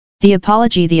The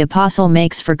apology the apostle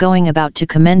makes for going about to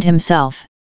commend himself.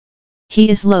 He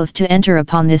is loath to enter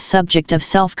upon this subject of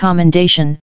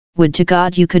self-commendation. Would to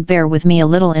God you could bear with me a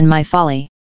little in my folly.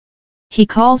 He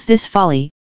calls this folly,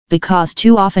 because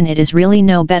too often it is really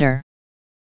no better.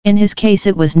 In his case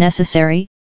it was necessary,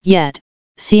 yet,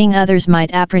 seeing others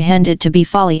might apprehend it to be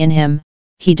folly in him,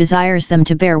 he desires them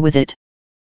to bear with it.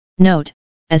 Note,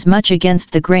 as much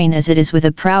against the grain as it is with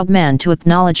a proud man to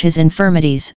acknowledge his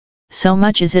infirmities, so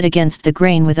much is it against the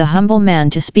grain with a humble man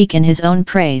to speak in his own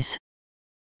praise.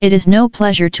 It is no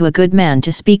pleasure to a good man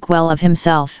to speak well of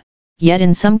himself, yet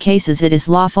in some cases it is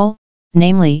lawful,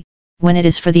 namely, when it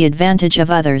is for the advantage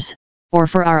of others, or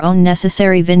for our own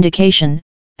necessary vindication,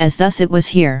 as thus it was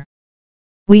here.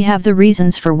 We have the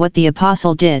reasons for what the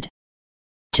apostle did.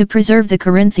 To preserve the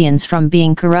Corinthians from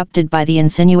being corrupted by the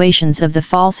insinuations of the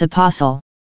false apostle.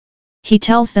 He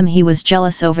tells them he was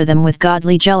jealous over them with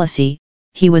godly jealousy.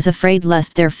 He was afraid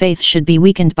lest their faith should be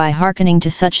weakened by hearkening to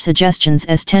such suggestions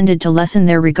as tended to lessen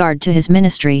their regard to his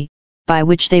ministry, by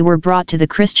which they were brought to the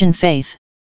Christian faith.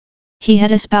 He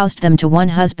had espoused them to one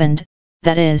husband,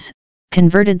 that is,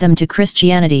 converted them to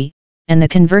Christianity, and the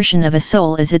conversion of a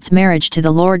soul is its marriage to the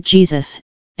Lord Jesus,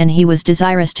 and he was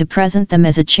desirous to present them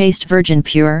as a chaste virgin,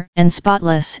 pure, and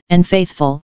spotless, and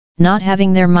faithful, not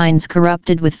having their minds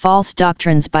corrupted with false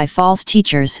doctrines by false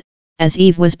teachers, as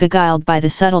Eve was beguiled by the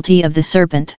subtlety of the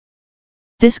serpent.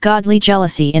 This godly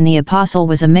jealousy in the apostle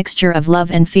was a mixture of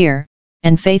love and fear,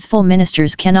 and faithful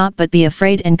ministers cannot but be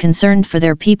afraid and concerned for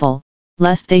their people,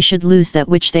 lest they should lose that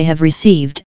which they have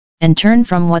received, and turn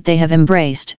from what they have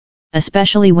embraced,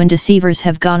 especially when deceivers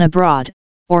have gone abroad,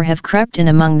 or have crept in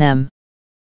among them.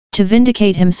 To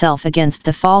vindicate himself against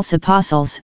the false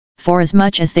apostles,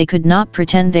 forasmuch as they could not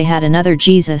pretend they had another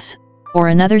Jesus, or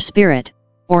another Spirit,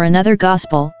 or another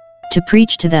gospel, to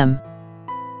preach to them.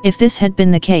 If this had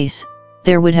been the case,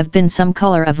 there would have been some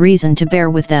color of reason to bear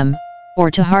with them,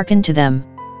 or to hearken to them.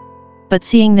 But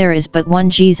seeing there is but one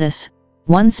Jesus,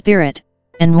 one Spirit,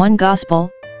 and one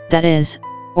gospel, that is,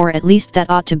 or at least that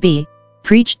ought to be,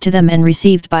 preached to them and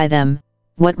received by them,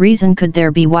 what reason could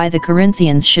there be why the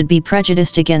Corinthians should be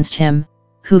prejudiced against him,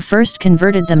 who first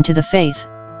converted them to the faith,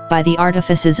 by the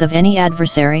artifices of any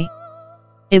adversary?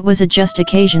 It was a just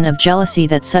occasion of jealousy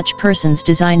that such persons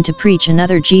designed to preach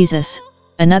another Jesus,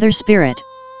 another Spirit,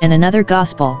 and another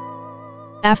gospel.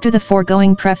 After the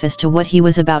foregoing preface to what he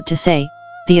was about to say,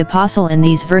 the apostle in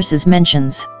these verses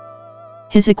mentions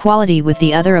his equality with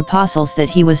the other apostles, that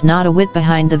he was not a whit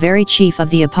behind the very chief of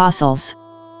the apostles.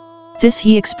 This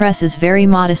he expresses very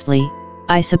modestly,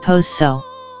 I suppose so.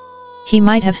 He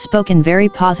might have spoken very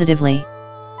positively.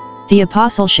 The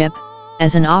apostleship,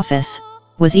 as an office,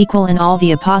 was equal in all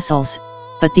the apostles,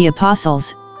 but the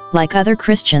apostles, like other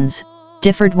Christians,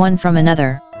 differed one from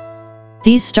another.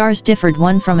 These stars differed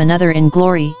one from another in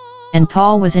glory, and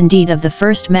Paul was indeed of the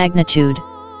first magnitude,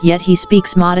 yet he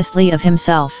speaks modestly of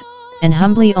himself, and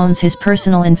humbly owns his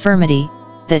personal infirmity,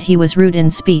 that he was rude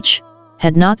in speech,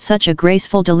 had not such a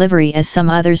graceful delivery as some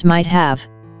others might have.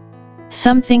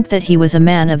 Some think that he was a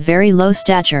man of very low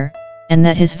stature, and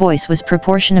that his voice was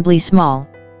proportionably small.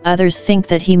 Others think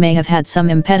that he may have had some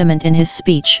impediment in his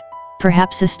speech,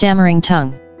 perhaps a stammering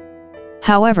tongue.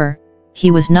 However,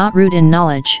 he was not rude in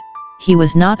knowledge, he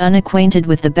was not unacquainted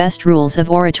with the best rules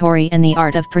of oratory and the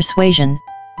art of persuasion,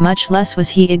 much less was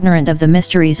he ignorant of the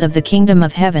mysteries of the kingdom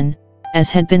of heaven,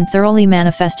 as had been thoroughly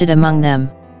manifested among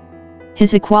them.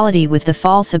 His equality with the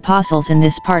false apostles in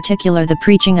this particular, the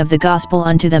preaching of the gospel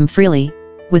unto them freely,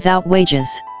 without wages.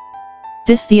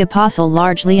 This the apostle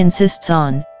largely insists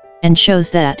on, and shows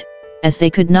that, as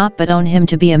they could not but own him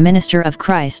to be a minister of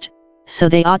Christ, so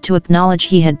they ought to acknowledge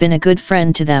he had been a good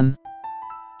friend to them.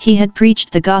 He had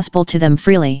preached the gospel to them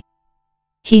freely.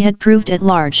 He had proved at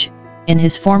large, in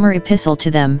his former epistle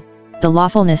to them, the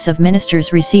lawfulness of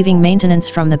ministers receiving maintenance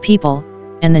from the people,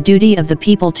 and the duty of the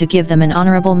people to give them an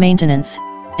honorable maintenance,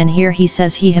 and here he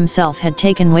says he himself had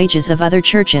taken wages of other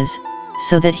churches,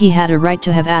 so that he had a right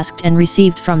to have asked and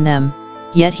received from them,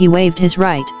 yet he waived his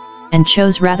right, and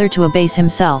chose rather to abase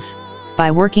himself,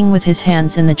 by working with his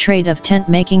hands in the trade of tent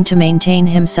making to maintain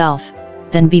himself,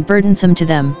 than be burdensome to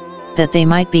them, that they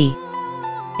might be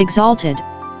exalted,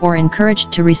 or encouraged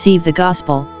to receive the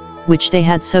gospel, which they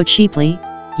had so cheaply,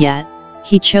 yet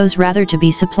he chose rather to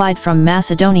be supplied from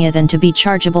Macedonia than to be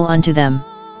chargeable unto them.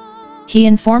 He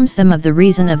informs them of the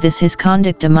reason of this his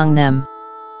conduct among them.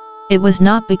 It was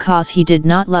not because he did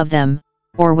not love them,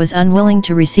 or was unwilling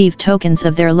to receive tokens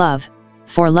of their love,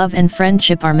 for love and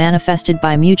friendship are manifested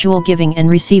by mutual giving and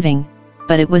receiving,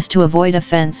 but it was to avoid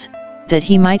offense, that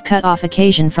he might cut off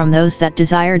occasion from those that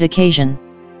desired occasion.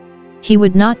 He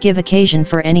would not give occasion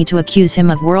for any to accuse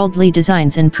him of worldly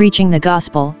designs in preaching the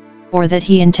gospel, or that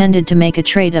he intended to make a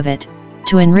trade of it,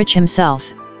 to enrich himself,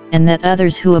 and that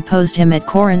others who opposed him at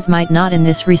Corinth might not in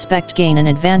this respect gain an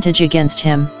advantage against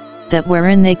him, that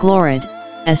wherein they gloried,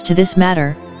 as to this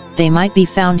matter, they might be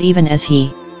found even as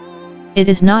he. It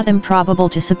is not improbable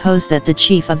to suppose that the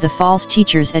chief of the false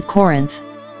teachers at Corinth,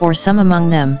 or some among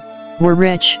them, were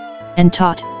rich, and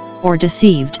taught, or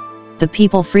deceived, the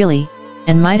people freely,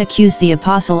 and might accuse the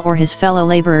apostle or his fellow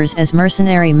laborers as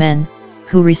mercenary men,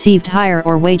 who received hire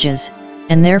or wages,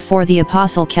 and therefore the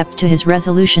apostle kept to his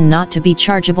resolution not to be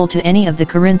chargeable to any of the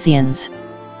Corinthians.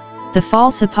 The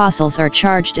false apostles are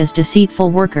charged as deceitful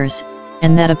workers,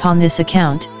 and that upon this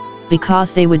account,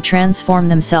 because they would transform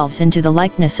themselves into the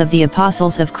likeness of the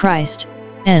apostles of Christ,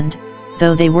 and,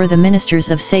 though they were the ministers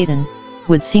of Satan,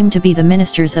 would seem to be the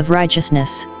ministers of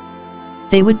righteousness.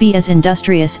 They would be as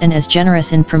industrious and as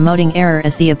generous in promoting error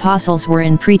as the apostles were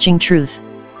in preaching truth.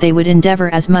 They would endeavor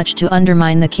as much to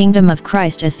undermine the kingdom of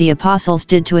Christ as the apostles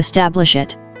did to establish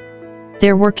it.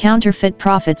 There were counterfeit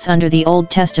prophets under the Old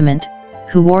Testament,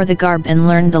 who wore the garb and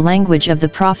learned the language of the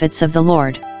prophets of the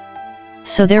Lord.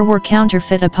 So there were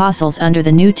counterfeit apostles under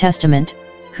the New Testament,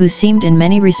 who seemed in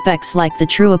many respects like the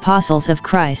true apostles of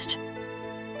Christ.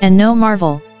 And no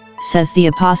marvel, says the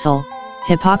apostle,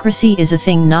 hypocrisy is a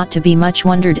thing not to be much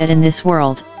wondered at in this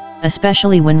world,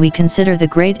 especially when we consider the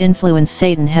great influence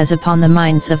Satan has upon the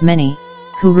minds of many,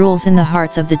 who rules in the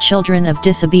hearts of the children of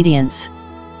disobedience.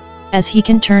 As he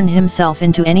can turn himself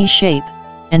into any shape,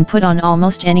 and put on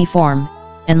almost any form,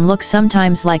 and look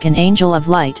sometimes like an angel of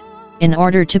light, in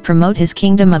order to promote his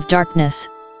kingdom of darkness,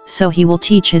 so he will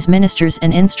teach his ministers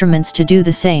and instruments to do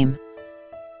the same.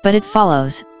 But it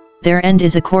follows, their end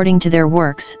is according to their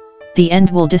works, the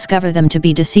end will discover them to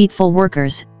be deceitful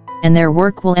workers, and their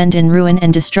work will end in ruin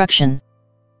and destruction.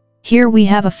 Here we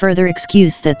have a further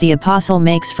excuse that the apostle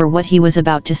makes for what he was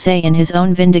about to say in his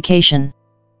own vindication.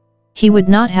 He would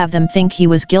not have them think he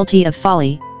was guilty of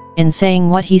folly, in saying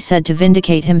what he said to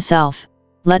vindicate himself,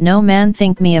 "Let no man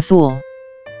think me a fool."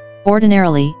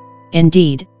 Ordinarily,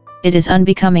 indeed, it is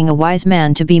unbecoming a wise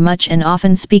man to be much and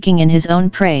often speaking in his own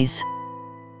praise.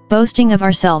 Boasting of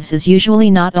ourselves is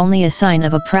usually not only a sign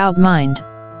of a proud mind,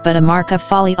 but a mark of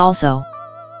folly also.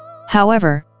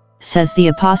 However, says the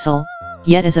apostle,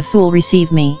 yet as a fool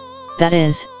receive me, that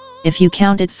is, if you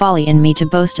count it folly in me to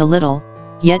boast a little,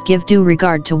 yet give due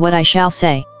regard to what I shall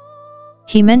say.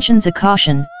 He mentions a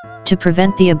caution, to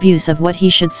prevent the abuse of what he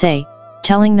should say,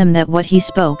 telling them that what he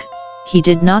spoke, he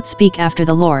did not speak after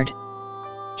the Lord.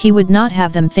 He would not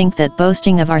have them think that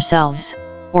boasting of ourselves,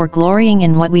 or glorying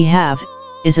in what we have,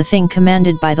 is a thing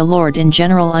commanded by the Lord in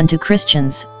general unto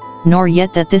Christians, nor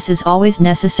yet that this is always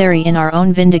necessary in our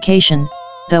own vindication,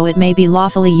 though it may be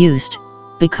lawfully used,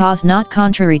 because not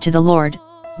contrary to the Lord,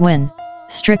 when,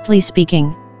 strictly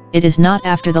speaking, it is not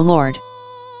after the Lord.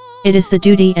 It is the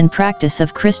duty and practice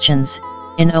of Christians,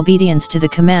 in obedience to the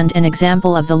command and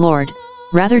example of the Lord,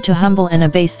 rather to humble and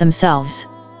abase themselves,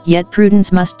 yet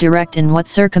prudence must direct in what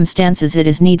circumstances it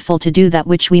is needful to do that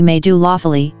which we may do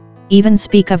lawfully, even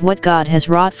speak of what God has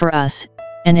wrought for us,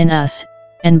 and in us,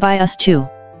 and by us too.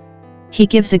 He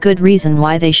gives a good reason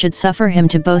why they should suffer him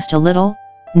to boast a little,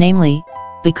 namely,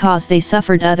 because they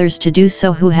suffered others to do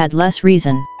so who had less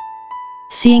reason.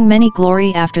 Seeing many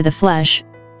glory after the flesh,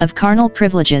 of carnal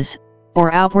privileges,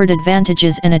 or outward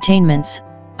advantages and attainments,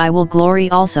 I will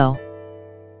glory also.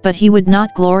 But he would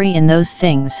not glory in those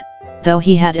things, though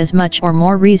he had as much or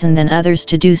more reason than others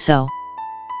to do so.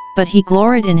 But he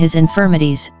gloried in his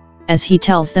infirmities, as he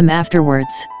tells them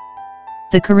afterwards.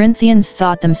 The Corinthians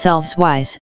thought themselves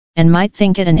wise, and might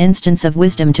think it an instance of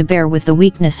wisdom to bear with the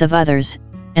weakness of others,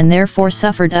 and therefore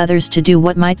suffered others to do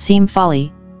what might seem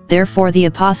folly, therefore the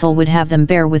apostle would have them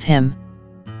bear with him.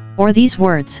 Or these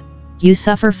words, "You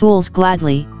suffer fools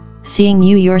gladly, seeing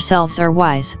you yourselves are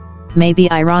wise," may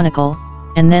be ironical,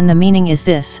 and then the meaning is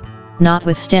this: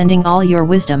 notwithstanding all your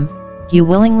wisdom, you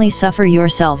willingly suffer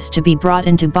yourselves to be brought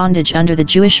into bondage under the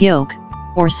Jewish yoke,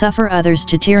 or suffer others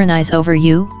to tyrannize over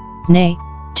you, nay,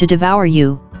 to devour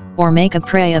you, or make a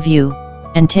prey of you,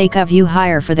 and take of you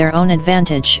hire for their own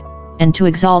advantage, and to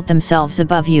exalt themselves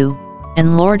above you,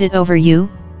 and lord it over you,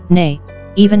 nay,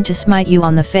 even to smite you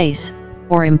on the face,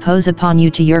 or impose upon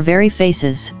you to your very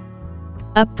faces,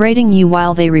 upbraiding you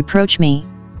while they reproach me,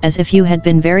 as if you had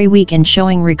been very weak in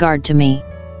showing regard to me.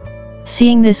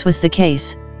 Seeing this was the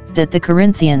case, that the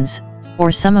Corinthians,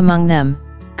 or some among them,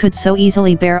 could so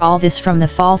easily bear all this from the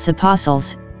false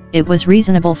apostles, it was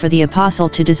reasonable for the apostle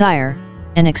to desire,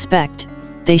 and expect,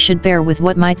 they should bear with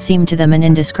what might seem to them an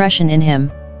indiscretion in him,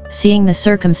 seeing the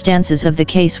circumstances of the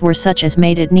case were such as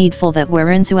made it needful that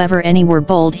whereinsoever any were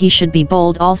bold he should be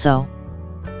bold also.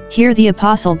 Here the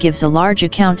apostle gives a large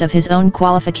account of his own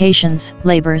qualifications,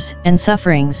 labors, and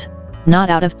sufferings, not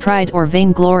out of pride or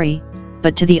vainglory,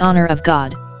 but to the honor of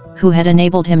God, who had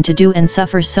enabled him to do and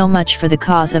suffer so much for the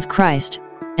cause of Christ,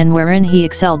 and wherein he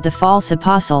excelled the false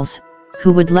apostles,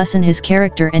 who would lessen his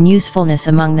character and usefulness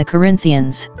among the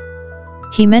Corinthians.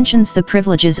 He mentions the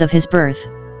privileges of his birth,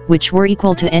 which were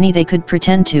equal to any they could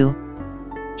pretend to.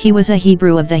 He was a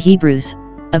Hebrew of the Hebrews,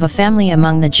 of a family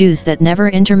among the Jews that never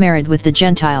intermarried with the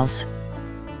Gentiles.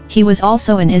 He was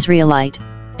also an Israelite,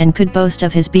 and could boast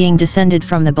of his being descended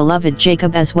from the beloved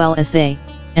Jacob as well as they,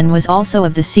 and was also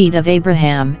of the seed of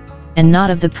Abraham, and not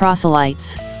of the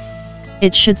proselytes.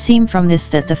 It should seem from this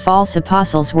that the false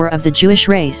apostles were of the Jewish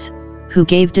race, who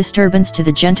gave disturbance to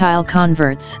the Gentile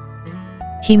converts.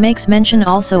 He makes mention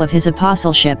also of his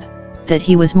apostleship, that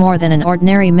he was more than an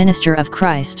ordinary minister of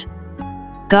Christ.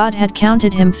 God had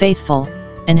counted him faithful,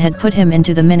 and had put him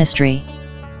into the ministry.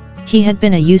 He had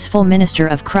been a useful minister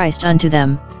of Christ unto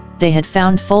them. They had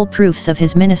found full proofs of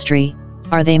his ministry.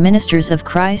 Are they ministers of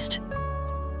Christ?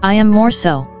 I am more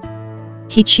so.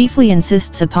 He chiefly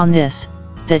insists upon this,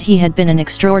 that he had been an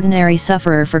extraordinary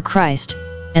sufferer for Christ,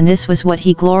 and this was what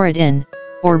he gloried in,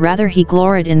 or rather he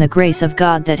gloried in the grace of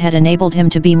God that had enabled him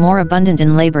to be more abundant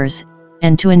in labors,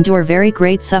 and to endure very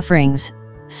great sufferings,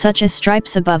 such as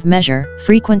stripes above measure,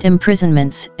 frequent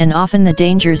imprisonments, and often the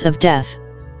dangers of death.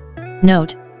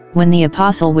 Note, when the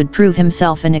apostle would prove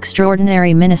himself an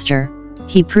extraordinary minister,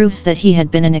 he proves that he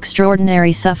had been an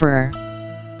extraordinary sufferer.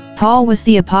 Paul was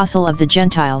the apostle of the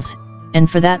Gentiles, and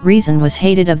for that reason was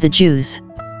hated of the Jews.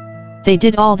 They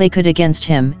did all they could against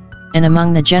him, and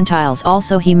among the Gentiles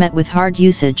also he met with hard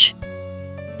usage.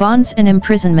 Bonds and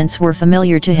imprisonments were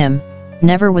familiar to him.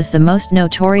 Never was the most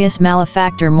notorious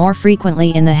malefactor more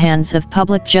frequently in the hands of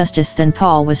public justice than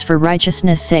Paul was for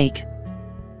righteousness' sake.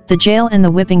 The jail and the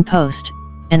whipping post,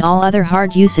 and all other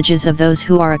hard usages of those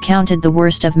who are accounted the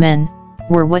worst of men,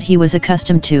 were what he was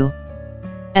accustomed to.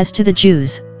 As to the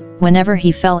Jews, whenever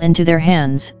he fell into their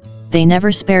hands, they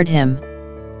never spared him.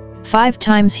 5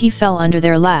 times he fell under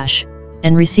their lash,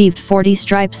 and received 40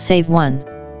 stripes save one.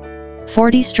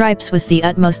 40 stripes was the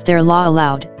utmost their law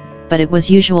allowed, but it was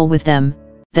usual with them,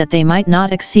 that they might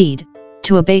not exceed,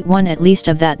 to abate one at least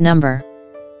of that number.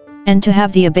 And to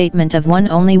have the abatement of one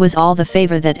only was all the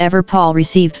favor that ever Paul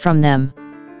received from them.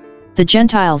 The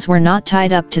Gentiles were not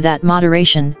tied up to that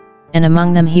moderation, and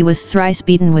among them he was thrice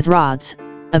beaten with rods,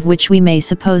 of which we may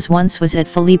suppose once was at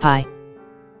Philippi.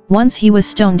 Once he was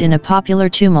stoned in a popular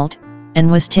tumult,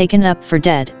 and was taken up for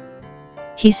dead.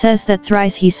 He says that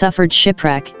thrice he suffered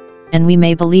shipwreck, and we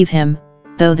may believe him,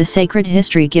 though the sacred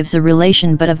history gives a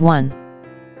relation but of one.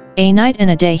 A night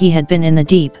and a day he had been in the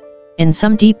deep, in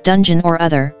some deep dungeon or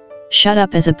other, shut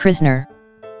up as a prisoner.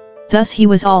 Thus he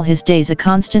was all his days a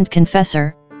constant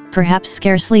confessor, perhaps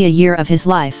scarcely a year of his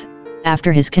life,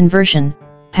 after his conversion,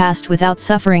 passed without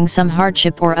suffering some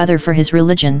hardship or other for his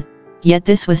religion. Yet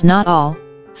this was not all,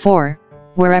 for,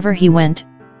 wherever he went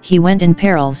in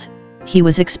perils. He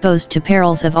was exposed to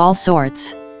perils of all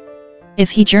sorts. If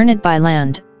he journeyed by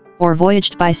land, or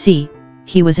voyaged by sea,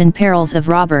 he was in perils of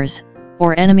robbers,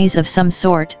 or enemies of some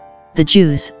sort. The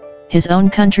Jews, his own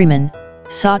countrymen,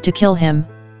 sought to kill him,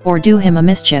 or do him a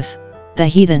mischief. The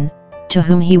heathen, to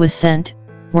whom he was sent,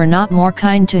 were not more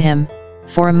kind to him,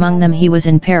 for among them he was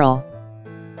in peril.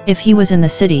 If he was in the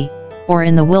city, or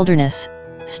in the wilderness,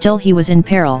 still he was in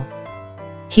peril.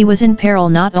 He was in peril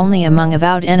not only among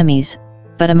avowed enemies,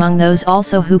 but among those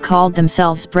also who called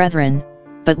themselves brethren,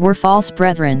 but were false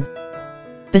brethren.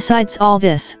 Besides all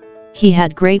this, he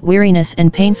had great weariness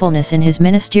and painfulness in his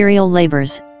ministerial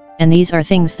labors, and these are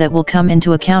things that will come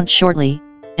into account shortly,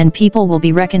 and people will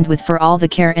be reckoned with for all the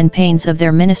care and pains of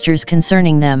their ministers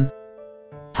concerning them.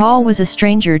 Paul was a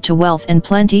stranger to wealth and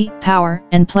plenty, power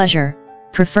and pleasure,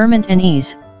 preferment and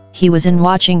ease. He was in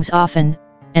watchings often,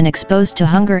 and exposed to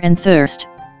hunger and thirst,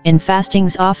 in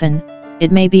fastings often,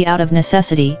 it may be out of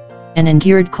necessity, and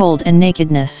endured cold and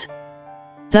nakedness.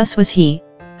 Thus was he,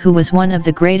 who was one of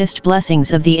the greatest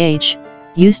blessings of the age,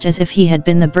 used as if he had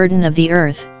been the burden of the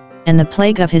earth, and the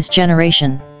plague of his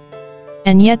generation.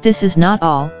 And yet this is not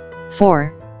all,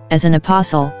 for, as an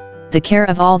apostle, the care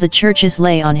of all the churches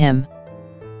lay on him.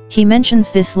 He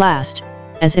mentions this last,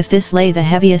 as if this lay the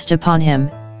heaviest upon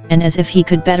him, and as if he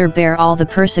could better bear all the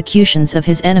persecutions of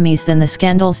his enemies than the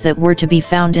scandals that were to be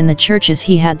found in the churches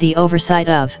he had the oversight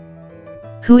of.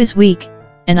 Who is weak,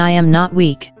 and I am not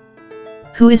weak?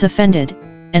 Who is offended,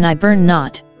 and I burn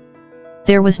not?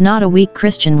 There was not a weak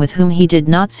Christian with whom he did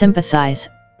not sympathize,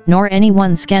 nor any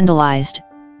one scandalized,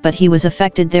 but he was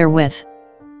affected therewith.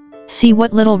 See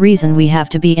what little reason we have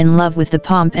to be in love with the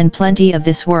pomp and plenty of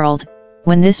this world,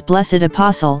 when this blessed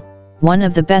apostle, one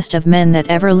of the best of men that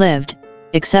ever lived,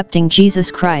 excepting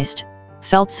Jesus Christ,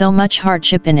 felt so much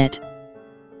hardship in it.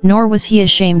 Nor was he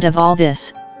ashamed of all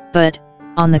this, but,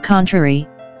 on the contrary,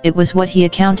 it was what he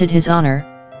accounted his honor,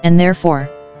 and therefore,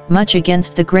 much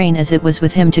against the grain as it was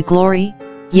with him to glory.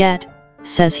 Yet,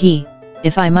 says he,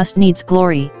 if I must needs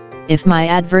glory, if my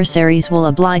adversaries will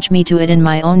oblige me to it in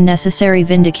my own necessary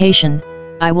vindication,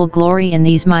 I will glory in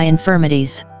these my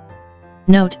infirmities.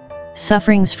 Note,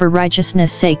 sufferings for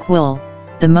righteousness' sake will,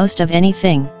 the most of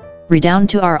anything, redound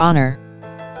to our honor.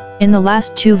 In the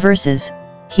last 2 verses,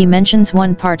 he mentions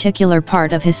one particular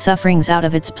part of his sufferings out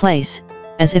of its place,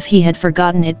 as if he had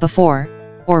forgotten it before,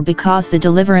 or because the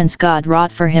deliverance God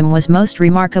wrought for him was most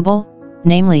remarkable,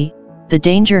 namely, the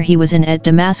danger he was in at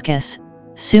Damascus,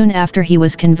 soon after he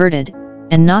was converted,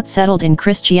 and not settled in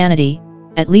Christianity,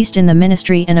 at least in the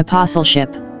ministry and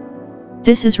apostleship.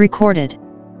 This is recorded.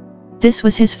 This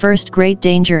was his first great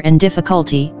danger and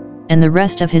difficulty, and the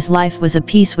rest of his life was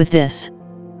apiece with this.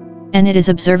 And it is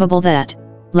observable that,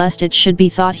 lest it should be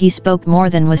thought he spoke more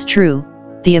than was true,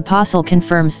 the apostle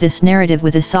confirms this narrative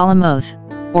with a solemn oath,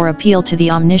 or appeal to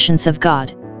the omniscience of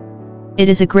God. It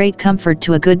is a great comfort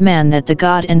to a good man that the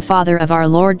God and Father of our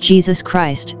Lord Jesus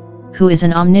Christ, who is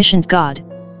an omniscient God,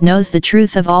 knows the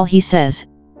truth of all he says,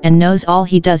 and knows all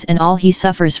he does and all he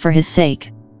suffers for his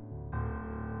sake.